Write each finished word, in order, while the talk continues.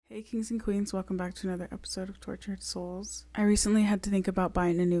Hey kings and queens, welcome back to another episode of Tortured Souls. I recently had to think about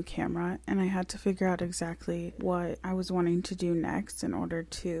buying a new camera, and I had to figure out exactly what I was wanting to do next in order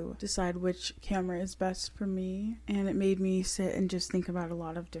to decide which camera is best for me. And it made me sit and just think about a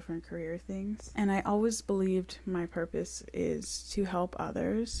lot of different career things. And I always believed my purpose is to help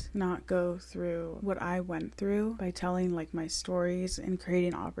others not go through what I went through by telling my stories and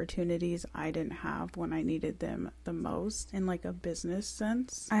creating opportunities I didn't have when I needed them the most in a business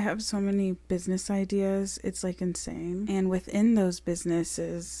sense. I have so many business ideas, it's insane. And within those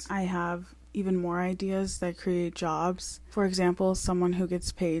businesses, I have even more ideas that create jobs. For example, someone who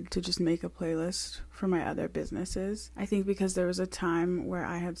gets paid to just make a playlist for my other businesses. I think because there was a time where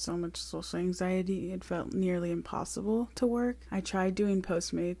I had so much social anxiety, it felt nearly impossible to work. I tried doing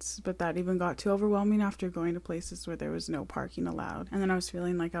Postmates, but that even got too overwhelming after going to places where there was no parking allowed. And then I was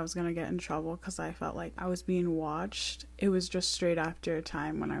feeling like I was going to get in trouble because I felt like I was being watched. It was just straight after a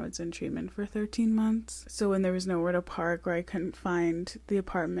time when I was in treatment for 13 months. So when there was nowhere to park or I couldn't find the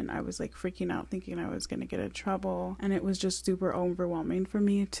apartment, I was freaking out thinking I was going to get in trouble. And it was just super overwhelming for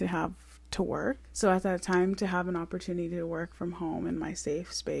me to have to work. So at that time, to have an opportunity to work from home in my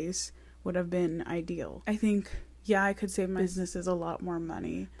safe space would have been ideal. I think, yeah, I could save my businesses a lot more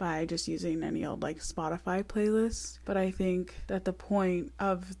money by just using any old Spotify playlist. But I think that the point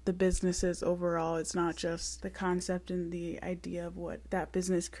of the businesses overall is not just the concept and the idea of what that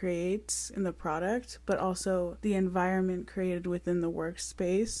business creates in the product, but also the environment created within the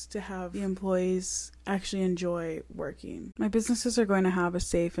workspace to have the employees actually enjoy working. My businesses are going to have a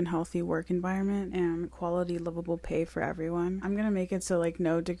safe and healthy work environment and quality livable pay for everyone. I'm going to make it so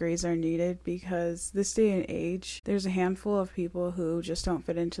no degrees are needed, because this day and age there's a handful of people who just don't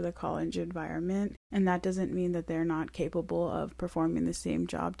fit into the college environment, and that doesn't mean that they're not capable of performing the same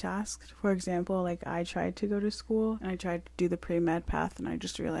job tasks. For example, I tried to go to school and I tried to do the pre-med path, and I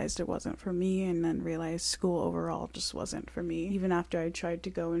just realized it wasn't for me, and then realized school overall just wasn't for me. Even after I tried to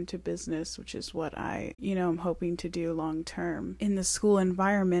go into business, which is what I'm hoping to do long term. In the school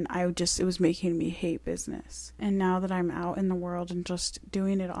environment, it was making me hate business. And now that I'm out in the world and just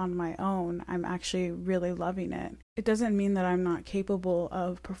doing it on my own, I'm actually really loving it. It doesn't mean that I'm not capable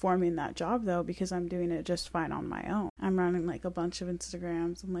of performing that job though, because I'm doing it just fine on my own. I'm running a bunch of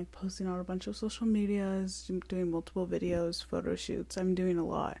Instagrams, I'm posting on a bunch of social medias, doing multiple videos, photo shoots, I'm doing a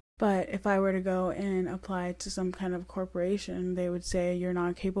lot. But if I were to go and apply to some kind of corporation, they would say you're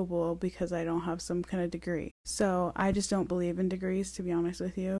not capable because I don't have some kind of degree. So I just don't believe in degrees, to be honest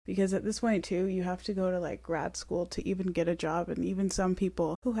with you, because at this point too, you have to go to grad school to even get a job, and even some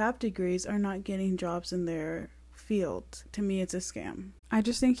people who have degrees are not getting jobs in their field. To me, it's a scam. I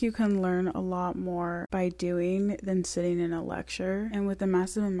just think you can learn a lot more by doing than sitting in a lecture. And with the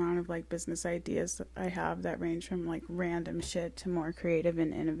massive amount of business ideas that I have that range from random shit to more creative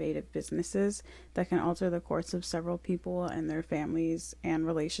and innovative businesses that can alter the course of several people and their families and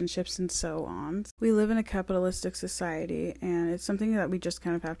relationships and so on. We live in a capitalistic society, and it's something that we just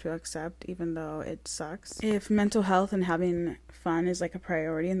kind of have to accept, even though it sucks. If mental health and having fun is a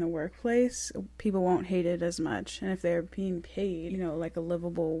priority in the workplace, people won't hate it as much. And if they're being paid, a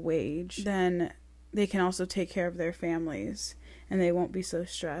livable wage, then they can also take care of their families and they won't be so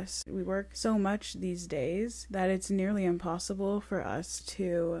stressed. We work so much these days that it's nearly impossible for us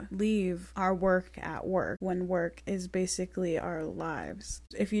to leave our work at work when work is basically our lives.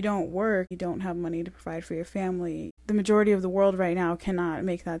 If you don't work, you don't have money to provide for your family. The majority of the world right now cannot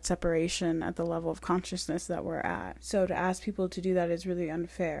make that separation at the level of consciousness that we're at. So to ask people to do that is really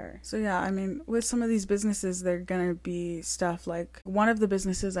unfair. So yeah, with some of these businesses, they're gonna be stuff one of the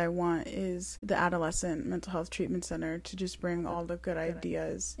businesses I want is the Adolescent Mental Health Treatment Center, to just bring all the good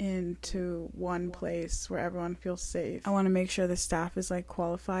ideas into one place where everyone feels safe. I want to make sure the staff is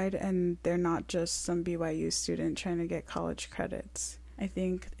qualified and they're not just some BYU student trying to get college credits. I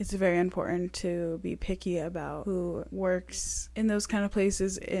think it's very important to be picky about who works in those kind of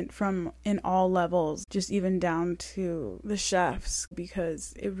places in all levels, just even down to the chefs,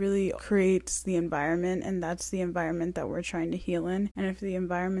 because it really creates the environment, and that's the environment that we're trying to heal in. And if the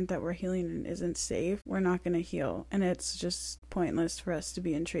environment that we're healing in isn't safe, we're not going to heal, and it's just pointless for us to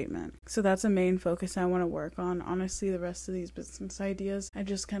be in treatment. So that's a main focus I want to work on. Honestly, the rest of these business ideas, I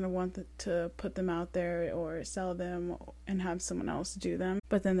just kind of want to put them out there or sell them and have someone else do them.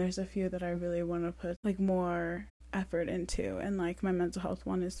 But then there's a few that I really want to put more effort into, and my mental health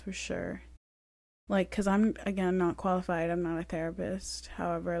one is for sure. Because I'm, again, not qualified, I'm not a therapist.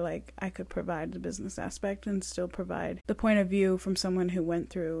 However, I could provide the business aspect and still provide the point of view from someone who went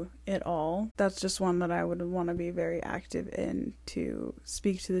through it all. That's just one that I would want to be very active in, to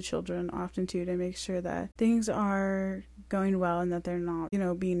speak to the children often too, to make sure that things are going well and that they're not,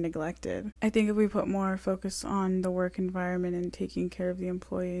 being neglected. I think if we put more focus on the work environment and taking care of the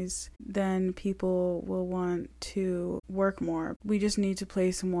employees, then people will want to work more. We just need to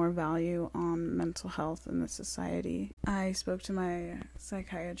place more value on mental health in the society. I spoke to my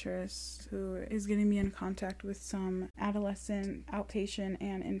psychiatrist who is getting me in contact with some adolescent outpatient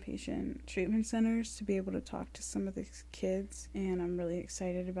and inpatient treatment centers to be able to talk to some of these kids, and I'm really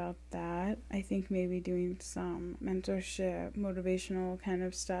excited about that. I think maybe doing some mentorship, motivational kind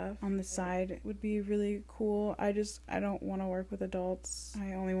of stuff on the side would be really cool. I don't want to work with adults.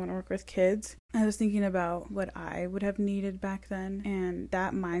 I only want to work with kids. I was thinking about what I would have needed back then, and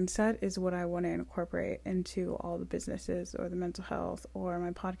that mindset is what I want to incorporate into all the businesses or the mental health or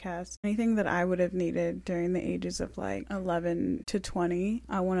my podcast. Anything that I would have needed during the ages of like 11 to 20,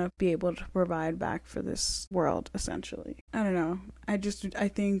 I want to be able to provide back for this world, essentially. I don't know. I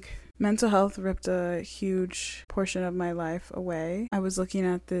think mental health ripped a huge portion of my life away. I was looking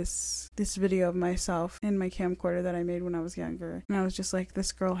at this video of myself in my camcorder that I made when I was younger, and I was just like,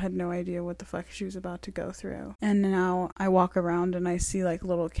 this girl had no idea what the fuck she was about to go through. And now I walk around and I see like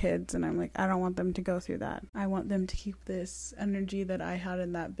little kids, and I'm like, I don't want them to go through that. I want them to keep this energy that I had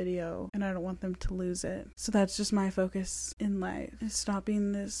in that video, and I don't want them to lose it. So that's just my focus in life, is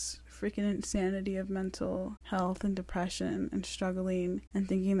stopping this freaking insanity of mental health and depression and struggling and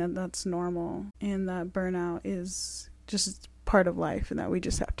thinking that that's normal and that burnout is just part of life and that we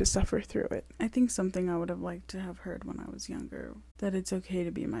just have to suffer through it. I think something I would have liked to have heard when I was younger, that it's okay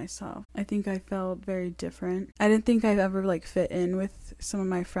to be myself. I think I felt very different. I didn't think I'd ever like fit in with some of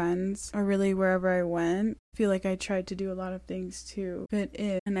my friends or really wherever I went. I feel like I tried to do a lot of things to fit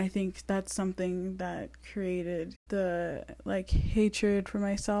in, and I think that's something that created the like hatred for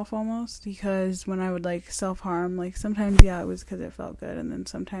myself almost, because when I would like self-harm, like sometimes it was because it felt good, and then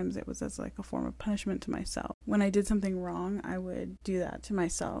sometimes it was as like a form of punishment to myself. When I did something wrong, I would do that to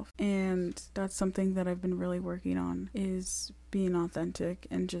myself, and that's something that I've been really working on, is being authentic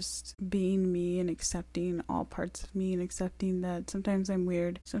and just being me and accepting all parts of me and accepting that sometimes I'm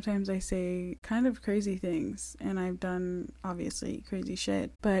weird, sometimes I say kind of crazy things, and I've done obviously crazy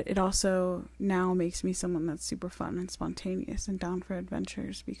shit, but it also now makes me someone that's super fun and spontaneous and down for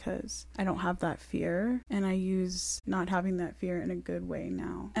adventures because I don't have that fear, and I use not having that fear in a good way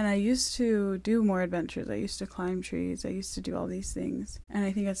now. And I used to do more adventures. I used to climb trees. I used to do all these things, and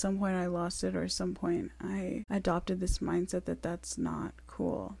I think at some point I lost it, or at some point I adopted this mindset that that's not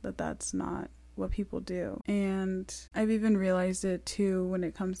cool, that that's not what people do. And I've even realized it too when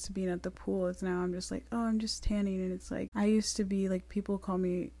it comes to being at the pool, is now I'm just like, oh, I'm just tanning, and it's like, I used to be like, people call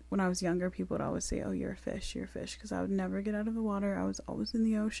me, when I was younger, people would always say, oh, you're a fish, because I would never get out of the water. I was always in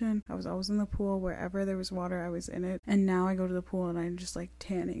the ocean. I was always in the pool. Wherever there was water, I was in it. And now I go to the pool and I'm just like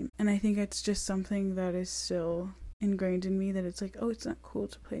tanning. And I think it's just something that is still ingrained in me, that it's like, oh, it's not cool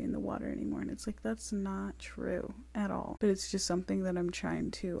to play in the water anymore, and it's like, that's not true at all. But it's just something that I'm trying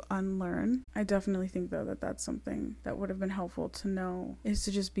to unlearn. I definitely think though that that's something that would have been helpful to know, is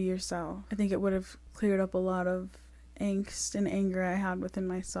to just be yourself. I think it would have cleared up a lot of angst and anger I had within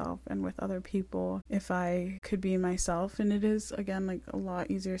myself and with other people if I could be myself. And it is, again, like a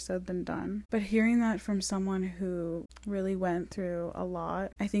lot easier said than done. But hearing that from someone who really went through a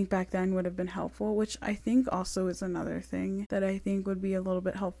lot, I think back then would have been helpful, which I think also is another thing that I think would be a little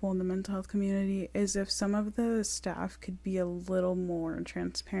bit helpful in the mental health community, is if some of the staff could be a little more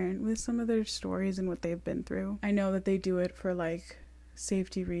transparent with some of their stories and what they've been through. I know that they do it for like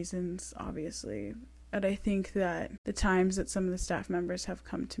safety reasons, obviously. But I think that the times that some of the staff members have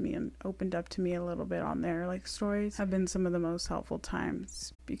come to me and opened up to me a little bit on their like stories have been some of the most helpful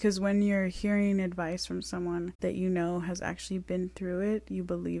times. Because when you're hearing advice from someone that you know has actually been through it, you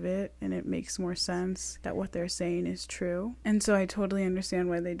believe it, and it makes more sense that what they're saying is true. And so I totally understand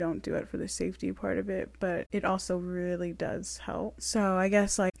why they don't do it for the safety part of it, but it also really does help. So I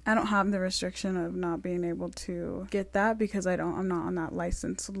guess like I don't have the restriction of not being able to get that because I'm not on that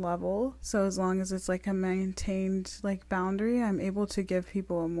licensed level. So as long as it's like a maintained like boundary, I'm able to give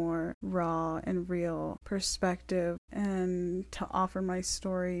people a more raw and real perspective and to offer my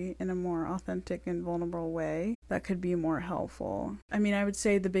story in a more authentic and vulnerable way that could be more helpful. I mean, I would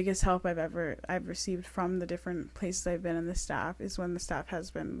say the biggest help I've received from the different places I've been in the staff is when the staff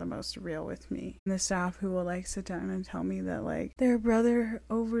has been the most real with me. And the staff who will like sit down and tell me that like their brother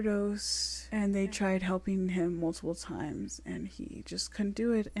overdosed and they tried helping him multiple times and he just couldn't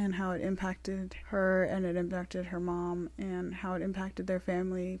do it, and how it impacted her and it impacted her mom and how it impacted their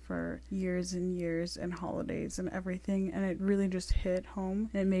family for years and years and holidays and everything. And it really just hit home,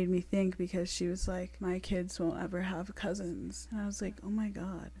 and it made me think, because she was like, my kids won't ever have cousins. And I was like, oh my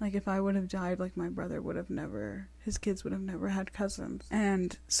god, like if I would have died, like my brother would have never his kids would have never had cousins.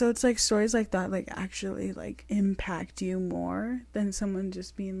 And so it's like stories like that like actually like impact you more than someone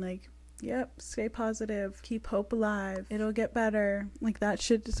just being like, yep, stay positive, keep hope alive, it'll get better. Like, that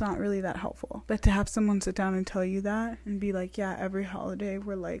shit is not really that helpful. But to have someone sit down and tell you that and be like, yeah, every holiday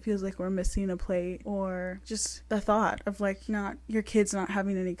we're like, feels like we're missing a plate, or just the thought of like not your kids not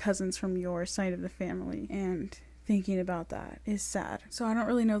having any cousins from your side of the family, and thinking about that is sad. So I don't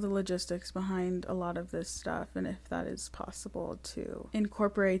really know the logistics behind a lot of this stuff, and if that is possible to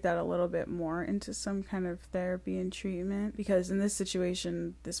incorporate that a little bit more into some kind of therapy and treatment, because in this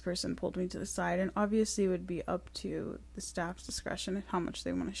situation this person pulled me to the side, and obviously it would be up to the staff's discretion of how much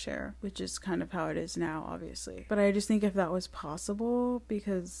they want to share, which is kind of how it is now, obviously. But I just think if that was possible,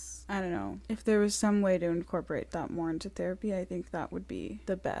 because I don't know, if there was some way to incorporate that more into therapy, I think that would be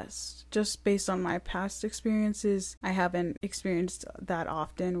the best. Just based on my past experiences, I haven't experienced that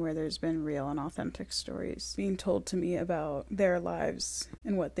often where there's been real and authentic stories being told to me about their lives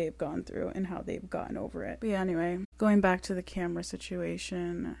and what they've gone through and how they've gotten over it. But yeah, anyway, going back to the camera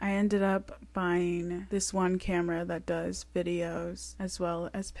situation, I ended up buying this one camera that does videos as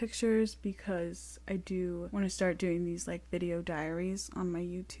well as pictures, because I do want to start doing these like video diaries on my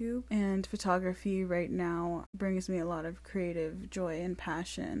YouTube, and photography right now brings me a lot of creative joy and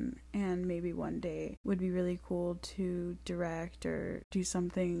passion, and maybe one day would be really cool to direct or do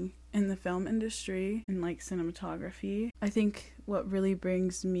something in the film industry and like cinematography. I think what really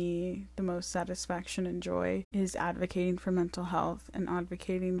brings me the most satisfaction and joy is advocating for mental health and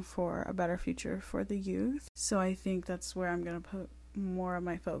advocating for a better future for the youth. So I think that's where I'm going to put more of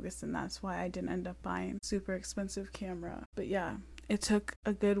my focus, and that's why I didn't end up buying a super expensive camera. But yeah, it took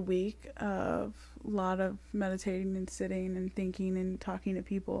a good week of a lot of meditating and sitting and thinking and talking to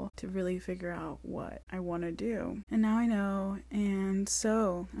people to really figure out what I want to do. And now I know, and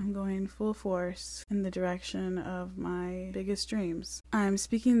so I'm going full force in the direction of my biggest dreams. I'm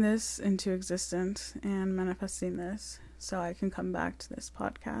speaking this into existence and manifesting this so I can come back to this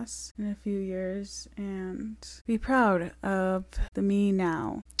podcast in a few years and be proud of the me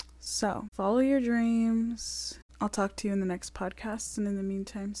now. So follow your dreams. I'll talk to you in the next podcast, and in the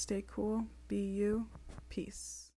meantime, stay cool, be you, peace.